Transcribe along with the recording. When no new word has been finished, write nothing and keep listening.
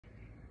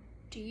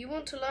Do you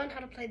want to learn how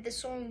to play this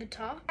song on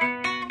guitar?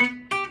 Well,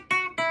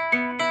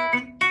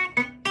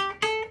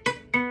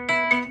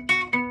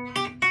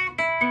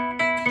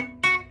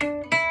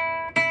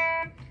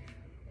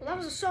 that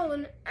was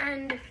A-Soalin,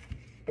 and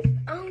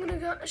I'm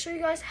gonna show you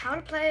guys how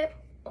to play it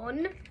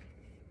on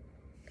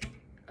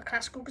a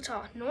classical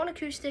guitar, not an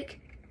acoustic,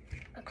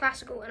 a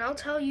classical, and I'll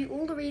tell you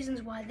all the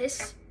reasons why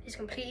this is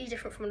completely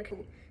different from an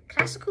acoustic.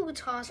 Classical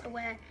guitars are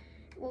where,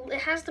 well, it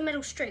has the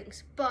metal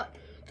strings, but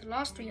the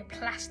last three are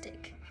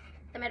plastic.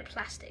 They're made of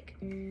plastic,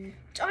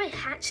 which I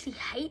actually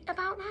hate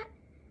about that,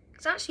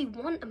 because I actually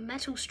want a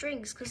metal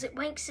strings, because it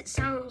makes it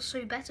sound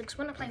so better, because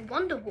when I play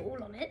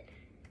Wonderwall on it,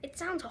 it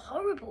sounds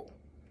horrible.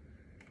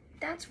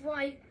 That's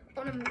why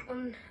on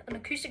an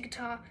acoustic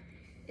guitar,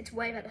 it's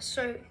way better.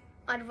 So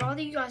I'd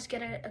rather you guys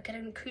get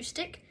an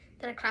acoustic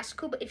than a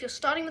classical, but if you're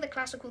starting with a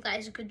classical, that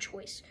is a good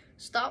choice.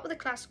 Start with a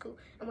classical,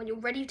 and when you're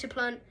ready to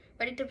play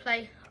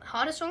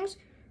harder songs,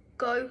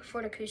 go for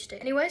an acoustic.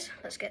 Anyways,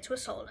 let's get to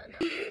A-Soalin.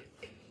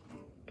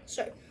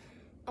 So,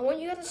 I want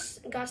you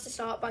guys to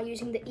start by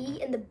using the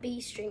E and the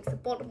B strings, the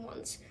bottom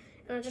ones.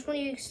 And I just want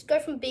you to go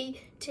from B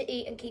to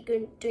E and keep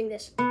doing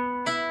this.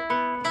 And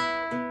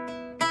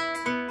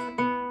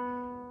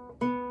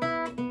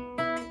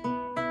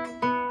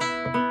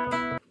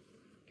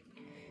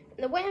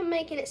the way I'm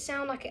making it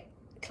sound like an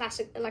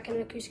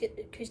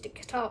acoustic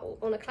guitar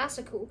on a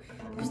classical,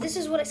 because this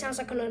is what it sounds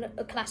like on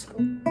a classical.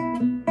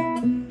 And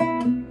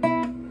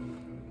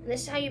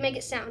this is how you make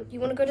it sound. You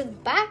want to go to the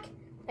back,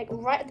 like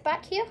right at the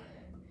back here.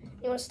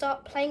 You want to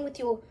start playing with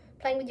your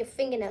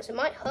fingernails. It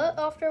might hurt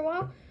after a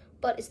while,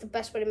 but it's the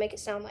best way to make it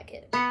sound like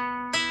it.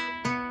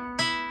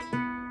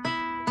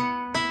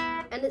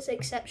 And it's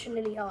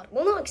exceptionally hard.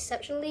 Well, not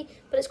exceptionally,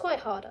 but it's quite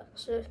harder.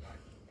 So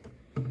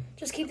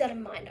just keep that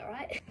in mind, all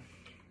right?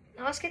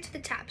 Now let's get to the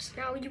tabs.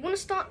 Now you want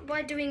to start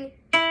by doing,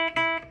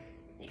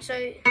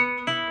 so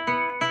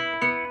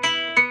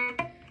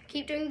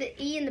keep doing the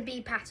E and the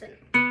B pattern.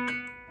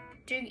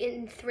 Do it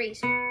in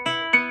threes.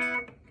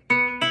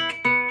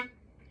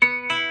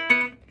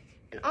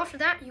 And after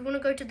that, you want to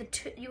go to the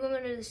two. You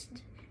want to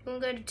go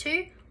to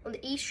 2 on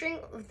the E string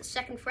of the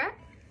 2nd fret.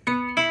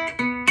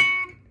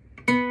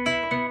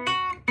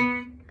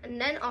 And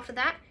then after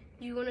that,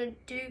 you want to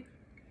do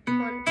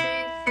 1, 2,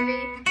 3.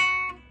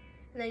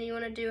 And then you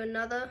want to do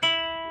another.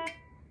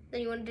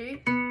 Then you want to do.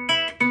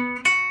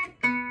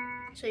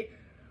 So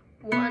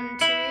 1,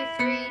 2,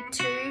 3,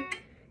 2,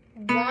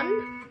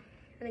 1.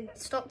 And then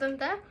stop them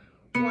there.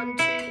 1,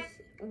 2,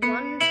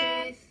 1,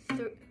 2,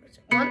 3.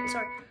 1,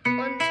 sorry.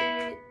 1, 2.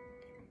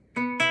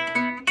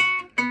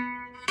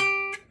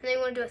 And then you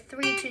want to do a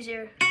 3, 2,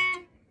 0.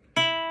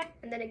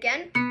 And then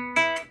again. And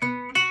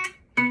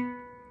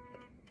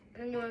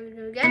then you want to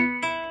do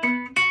again.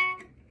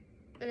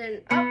 And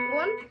then up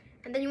 1.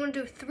 And then you want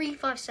to do a 3,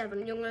 5,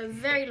 7. You're going to go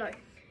very low.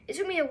 It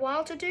took me a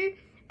while to do.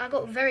 I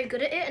got very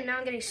good at it, and now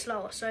I'm getting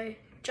slower. So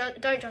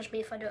don't judge me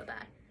if I do it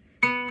bad.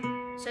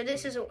 So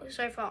this is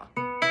so far.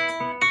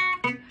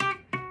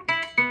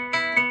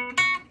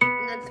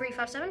 And then 3,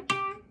 5, 7.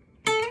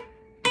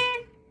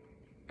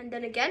 And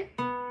then again.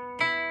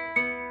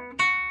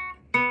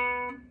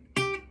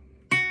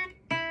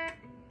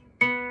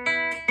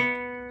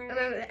 And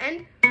then at the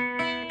end,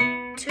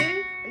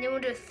 2, and then we'll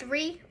do a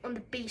 3 on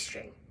the B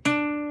string.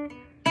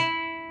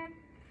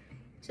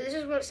 So this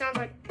is what it sounds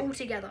like all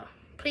together.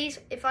 Please,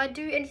 if I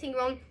do anything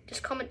wrong,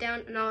 just comment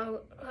down and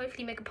I'll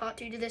hopefully make a part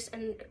 2 to this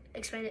and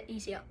explain it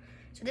easier.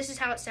 So this is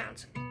how it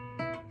sounds.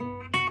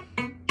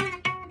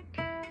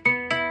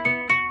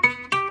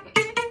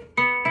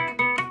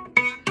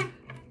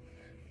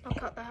 I'll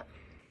cut that.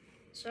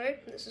 So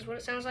this is what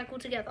it sounds like all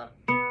together.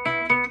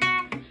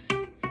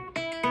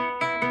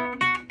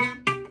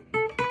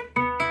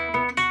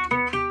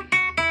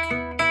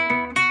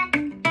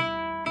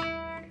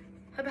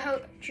 Hope I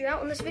helped you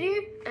out on this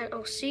video, and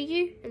I'll see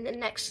you in the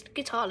next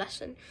guitar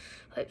lesson.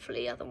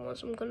 Hopefully other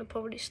ones I'm gonna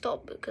probably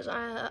stop because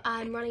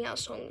I'm running out of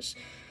songs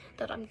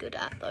that I'm good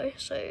at though,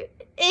 so